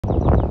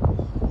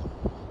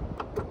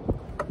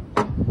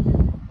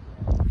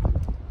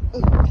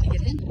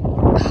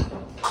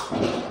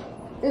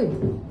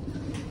Ooh.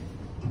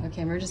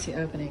 Okay, emergency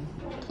opening.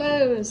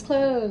 Close,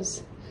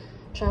 close.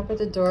 Trap at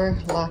the door,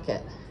 lock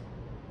it.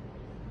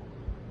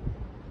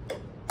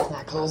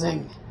 Not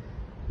closing.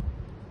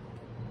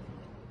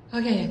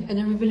 Okay, I've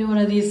never been in one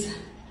of these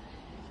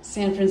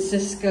San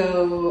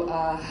Francisco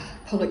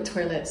public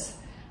toilets,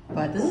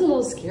 but this is a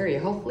little scary.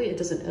 Hopefully it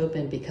doesn't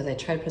open because I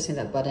tried pressing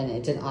that button and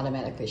it didn't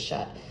automatically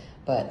shut.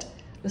 But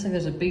looks like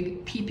there's a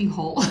big peeping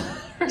hole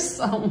for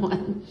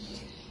someone.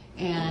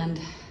 And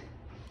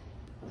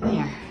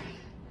there.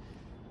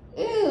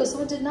 Ew,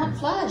 someone did not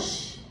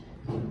flush.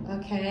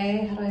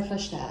 Okay, how do I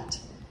flush that?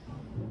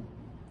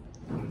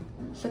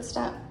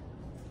 Footstep?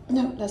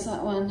 No, that's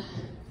not one.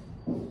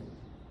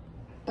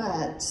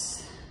 But,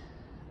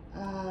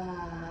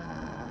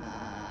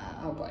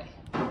 oh boy.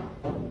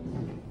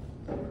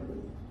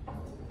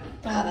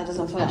 Ah, that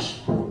doesn't flush.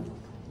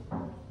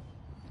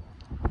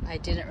 I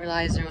didn't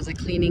realize there was a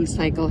cleaning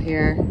cycle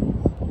here.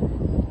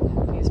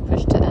 Please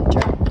push to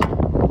enter.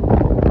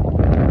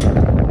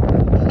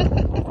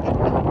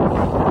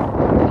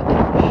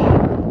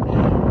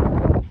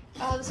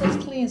 Oh, this is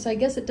clean, so I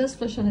guess it does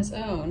flush on its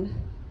own.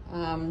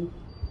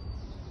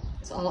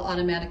 It's all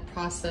automatic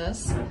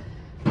process.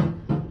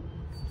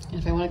 And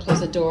if I want to close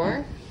the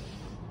door,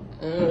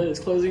 it's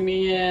closing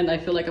me in. I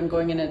feel like I'm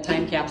going in a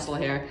time capsule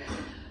here.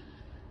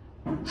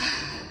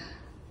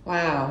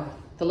 Wow,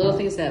 the little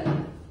things that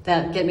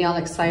get me all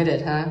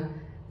excited, huh?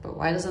 But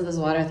why doesn't this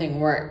water thing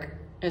work?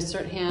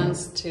 Insert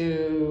hands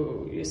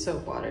to use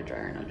soap, water,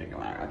 dryer, no drinking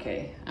water.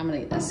 Okay, I'm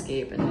gonna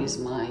escape and use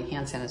my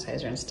hand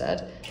sanitizer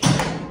instead.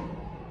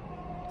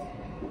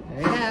 There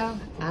we go,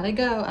 out I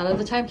go, out of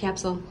the time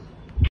capsule.